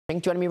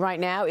Joining me right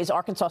now is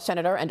Arkansas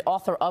Senator and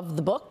author of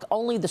the book,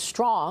 Only the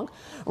Strong,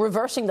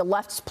 Reversing the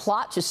Left's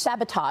Plot to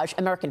Sabotage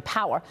American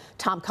Power.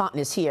 Tom Cotton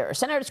is here.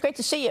 Senator, it's great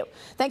to see you.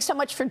 Thanks so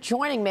much for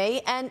joining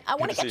me. And I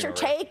want to get your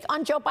take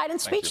on Joe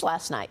Biden's speech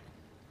last night.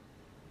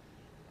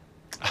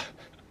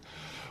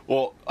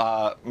 Well,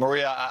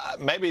 Maria,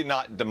 maybe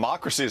not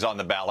democracy is on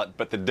the ballot,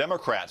 but the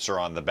Democrats are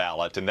on the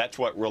ballot. And that's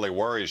what really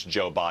worries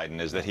Joe Biden,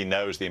 is that he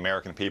knows the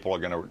American people are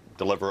going to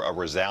deliver a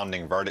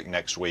resounding verdict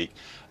next week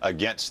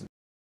against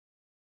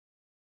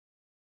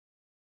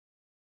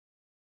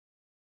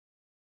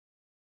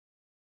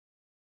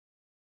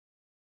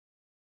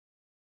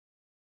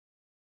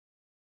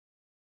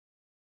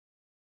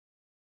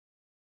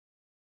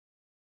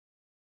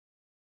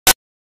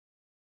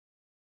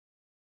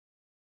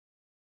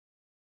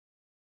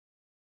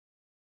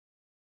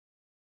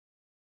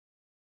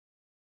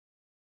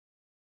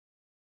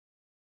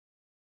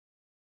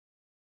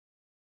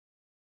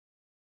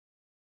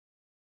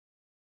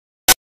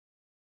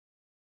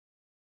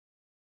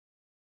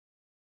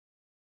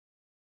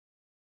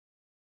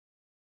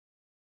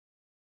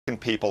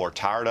people are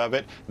tired of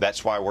it.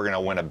 That's why we're going to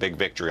win a big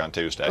victory on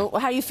Tuesday. Well,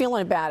 how are you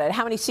feeling about it?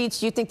 How many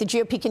seats do you think the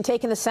GOP can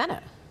take in the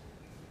Senate?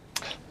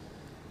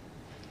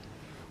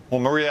 Well,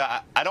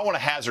 Maria, I don't want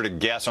to hazard a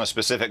guess on a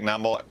specific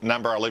number.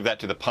 I'll leave that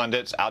to the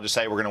pundits. I'll just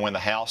say we're going to win the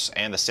House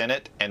and the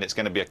Senate, and it's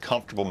going to be a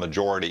comfortable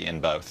majority in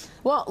both.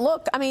 Well,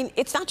 look, I mean,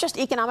 it's not just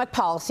economic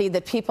policy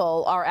that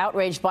people are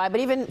outraged by, but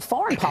even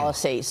foreign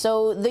policy.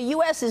 So the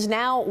U.S. is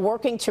now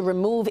working to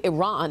remove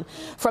Iran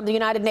from the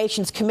United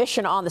Nations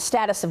Commission on the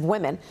Status of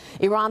Women.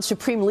 Iran's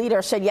supreme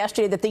leader said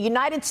yesterday that the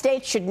United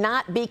States should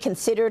not be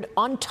considered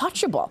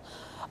untouchable.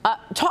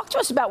 Talk to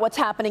us about what's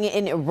happening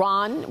in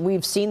Iran.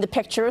 We've seen the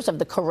pictures of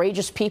the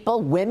courageous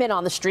people, women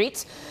on the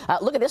streets.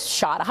 Look at this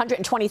shot,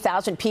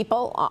 120,000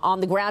 people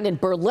on the ground in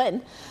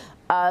Berlin,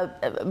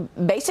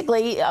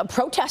 basically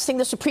protesting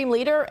the supreme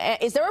leader.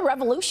 Is there a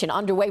revolution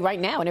underway right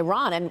now in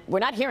Iran? And we're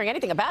not hearing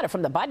anything about it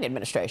from the Biden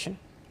administration.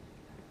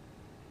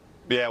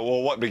 Yeah,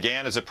 well, what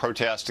began as a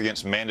protest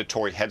against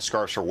mandatory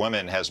headscarves for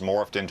women has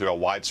morphed into a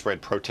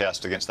widespread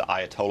protest against the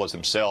Ayatollahs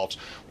themselves.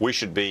 We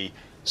should be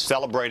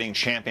celebrating,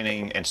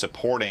 championing, and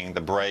supporting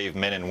the brave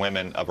men and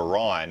women of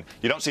Iran.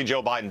 You don't see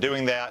Joe Biden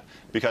doing that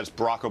because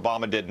Barack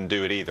Obama didn't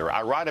do it either.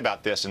 I write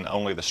about this in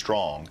Only the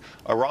Strong.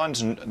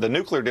 The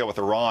nuclear deal with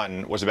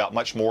Iran was about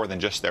much more than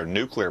just their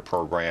nuclear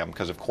program,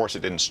 because of course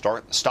it didn't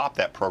stop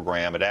that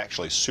program, it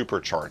actually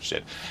supercharged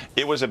it.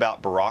 It was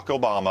about Barack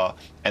Obama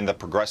and the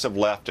progressive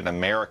left in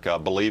America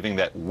believing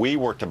that we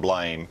were to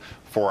blame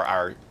for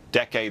our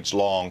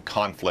decades-long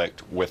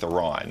conflict with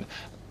Iran.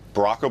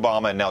 Barack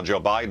Obama and now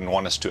Joe Biden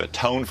want us to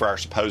atone for our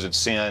supposed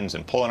sins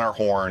and pull in our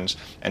horns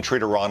and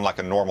treat Iran like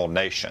a normal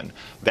nation.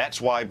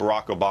 That's why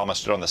Barack Obama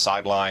stood on the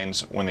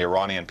sidelines when the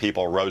Iranian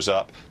people rose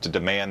up to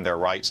demand their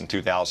rights in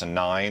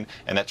 2009,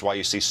 and that's why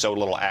you see so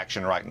little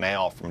action right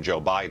now from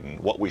Joe Biden.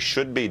 What we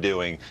should be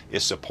doing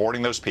is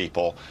supporting those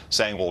people,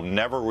 saying we'll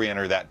never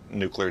re-enter that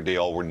nuclear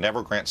deal, we'll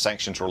never grant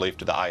sanctions relief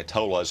to the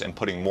Ayatollahs, and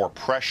putting more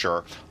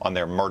pressure on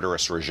their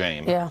murderous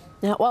regime. Yeah.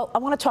 Well, I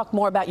want to talk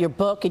more about your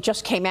book. It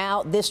just came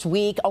out this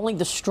week, Only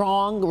the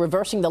Strong,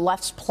 Reversing the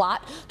Left's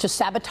Plot to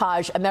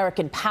Sabotage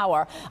American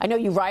Power. I know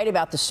you write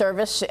about the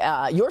service,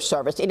 your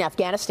service in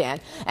Afghanistan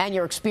and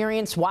your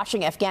experience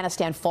watching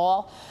Afghanistan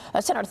fall.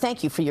 Senator,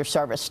 thank you for your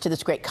service to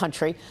this great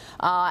country.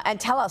 And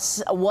tell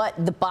us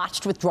what the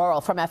botched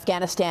withdrawal from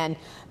Afghanistan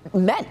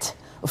meant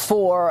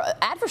for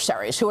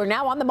adversaries who are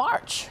now on the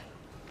march.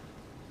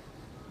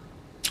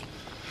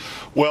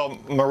 Well,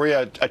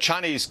 Maria, a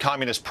Chinese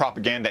communist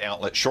propaganda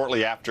outlet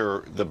shortly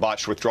after the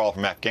botched withdrawal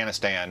from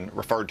Afghanistan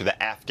referred to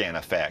the Afghan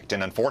effect.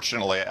 And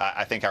unfortunately,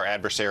 I think our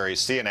adversaries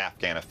see an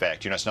Afghan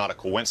effect. You know, it's not a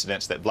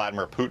coincidence that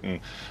Vladimir Putin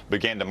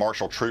began to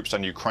marshal troops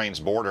on Ukraine's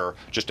border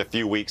just a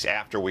few weeks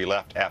after we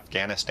left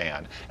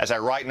Afghanistan. As I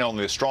write in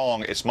Only the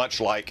Strong, it's much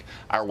like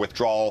our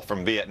withdrawal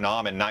from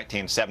Vietnam in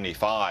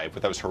 1975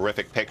 with those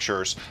horrific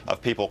pictures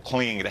of people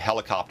clinging to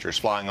helicopters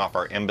flying off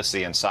our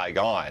embassy in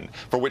Saigon,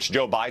 for which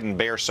Joe Biden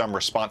bears some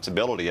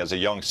responsibility. As a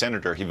young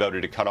senator, he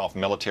voted to cut off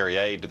military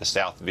aid to the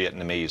South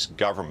Vietnamese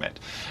government.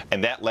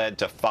 And that led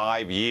to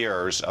 5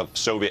 years of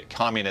Soviet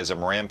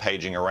communism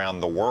rampaging around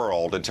the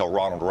world until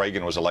Ronald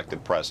Reagan was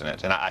elected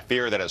president. And I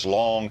fear that as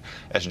long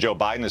as Joe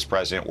Biden is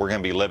president, we're going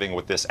to be living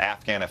with this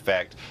Afghan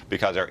effect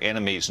because our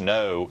enemies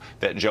know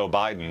that Joe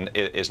Biden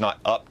is not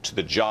up to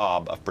the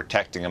job of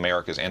protecting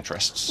America's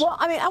interests. Well,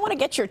 I mean, I want to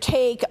get your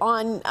take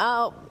on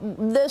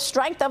the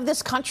strength of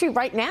this country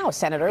right now,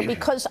 Senator,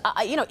 because,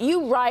 you know,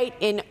 you write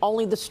in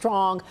Only the Strong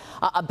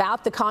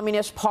about the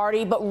Communist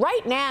Party, but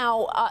right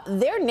now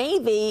their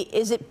Navy,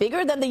 is it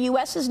bigger than the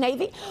U.S.'s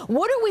Navy?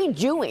 What are we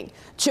doing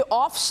to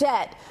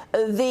offset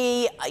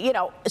the,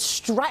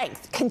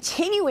 strength,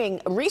 continuing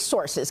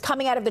resources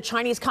coming out of the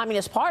Chinese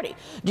Communist Party?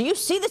 Do you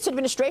see this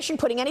administration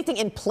putting anything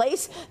in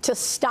place to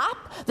stop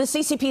the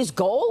CCP's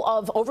goal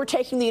of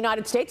overtaking the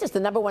United States as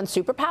the #1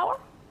 superpower?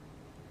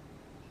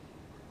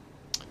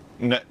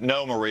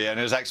 No, Maria. And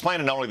as I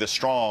explained in Only the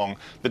Strong,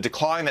 the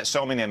decline that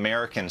so many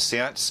Americans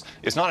sense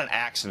is not an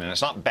accident.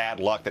 It's not bad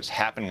luck that's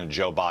happening to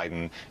Joe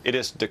Biden. It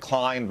is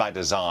decline by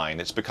design.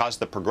 It's because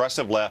the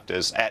progressive left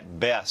is, at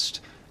best,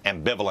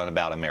 ambivalent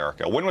about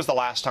America. When was the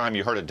last time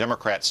you heard a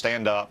Democrat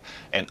stand up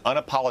and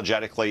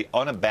unapologetically,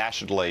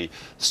 unabashedly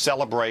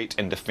celebrate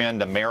and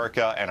defend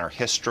America and our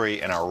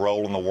history and our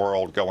role in the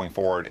world going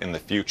forward in the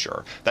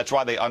future? That's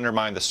why they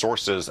undermine the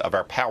sources of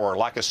our power,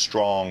 like a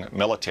strong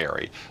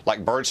military.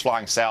 Like birds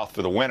flying south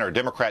for the winter,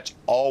 Democrats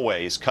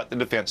always cut the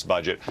defense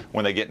budget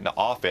when they get into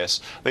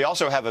office. They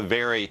also have a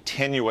very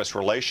tenuous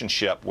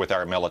relationship with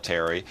our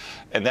military,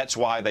 and that's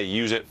why they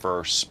use it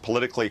for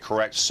politically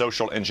correct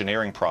social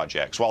engineering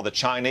projects. While the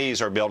Chinese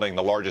are building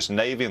the largest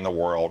Navy in the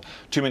world,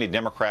 too many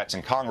Democrats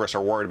in Congress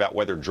are worried about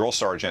whether drill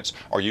sergeants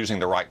are using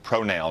the right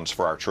pronouns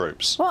for our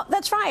troops. Well,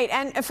 that's right.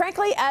 And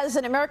frankly, as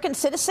an American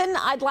citizen,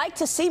 I'd like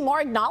to see more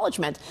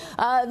acknowledgement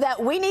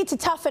that we need to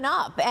toughen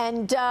up.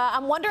 And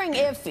I'm wondering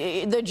if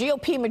the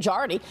GOP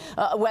majority,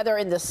 whether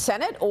in the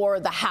Senate or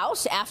the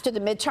House after the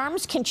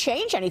midterms, can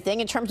change anything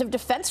in terms of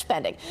defense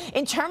spending,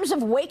 in terms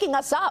of waking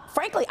us up.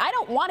 Frankly, I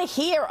don't want to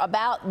hear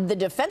about the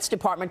Defense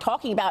Department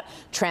talking about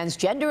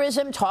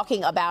transgenderism,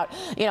 talking about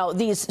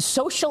these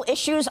social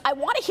issues. I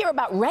want to hear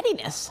about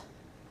readiness.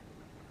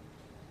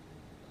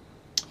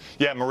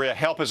 Yeah, Maria,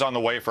 help is on the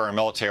way for our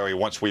military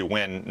once we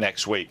win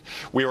next week.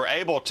 We were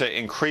able to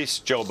increase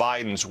Joe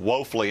Biden's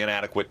woefully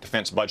inadequate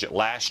defense budget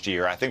last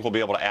year. I think we'll be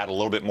able to add a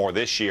little bit more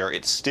this year.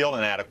 It's still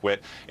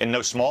inadequate, in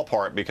no small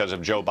part because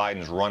of Joe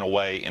Biden's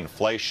runaway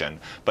inflation.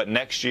 But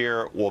next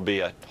year will be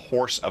a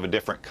horse of a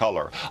different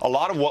color. A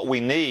lot of what we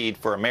need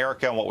for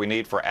America and what we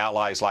need for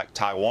allies like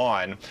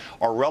Taiwan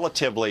are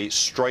relatively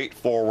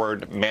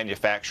straightforward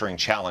manufacturing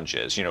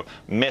challenges,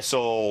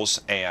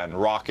 missiles and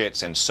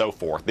rockets and so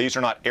forth. These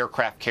are not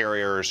aircraft carriers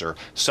or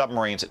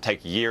submarines that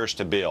take years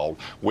to build.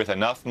 With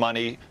enough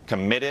money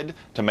committed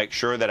to make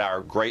sure that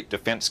our great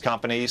defense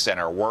companies and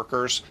our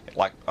workers,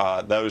 like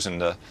those in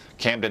the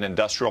Camden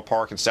Industrial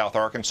Park in South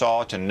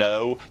Arkansas, to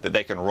know that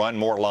they can run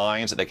more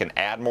lines, that they can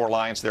add more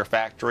lines to their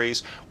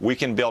factories, we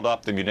can build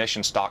up the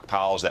munition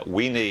stockpiles that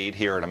we need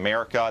here in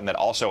America and that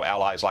also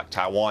allies like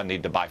Taiwan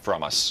need to buy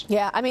from us.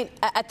 Yeah, I mean,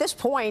 at this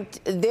point,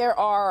 there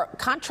are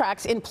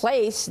contracts in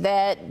place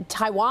that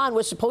Taiwan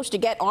was supposed to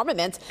get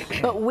armaments,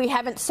 but we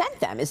haven't sent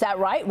them. Is that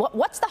right?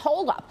 What's the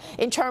holdup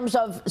in terms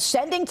of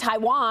sending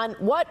Taiwan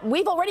what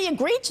we've already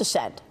agreed to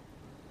send?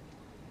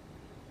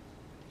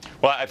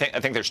 Well, I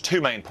think there's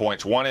two main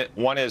points. One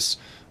is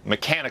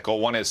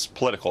mechanical, one is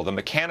political. The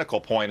mechanical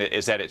point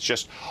is that it's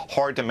just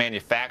hard to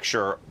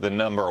manufacture the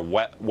number of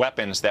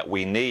weapons that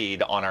we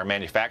need on our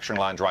manufacturing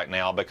lines right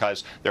now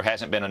because there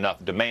hasn't been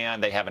enough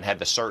demand. They haven't had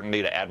the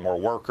certainty to add more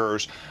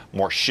workers,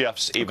 more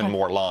shifts, even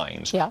more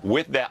lines. Yeah.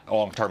 With that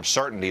long-term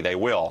certainty, they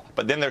will.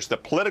 But then there's the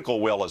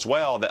political will as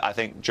well that I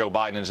think Joe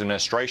Biden's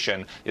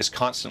administration is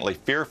constantly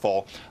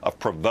fearful of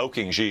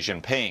provoking Xi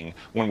Jinping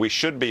when we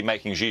should be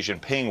making Xi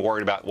Jinping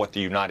worried about what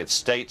the United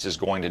States is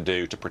going to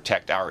do to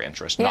protect our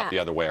interests, not the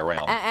other way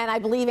around. And I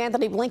believe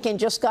Antony Blinken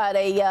just got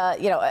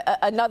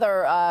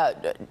another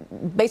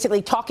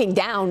basically talking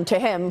down to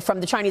him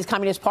from the Chinese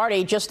Communist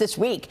Party just this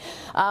week.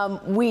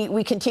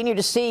 We continue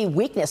to see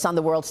weakness on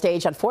the world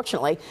stage,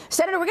 unfortunately.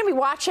 Senator, we're going to be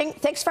watching.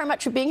 Thanks very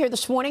much for being here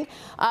this morning.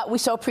 We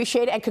so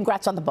appreciate it, and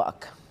congrats on the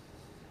book.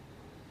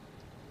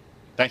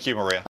 Thank you, Maria.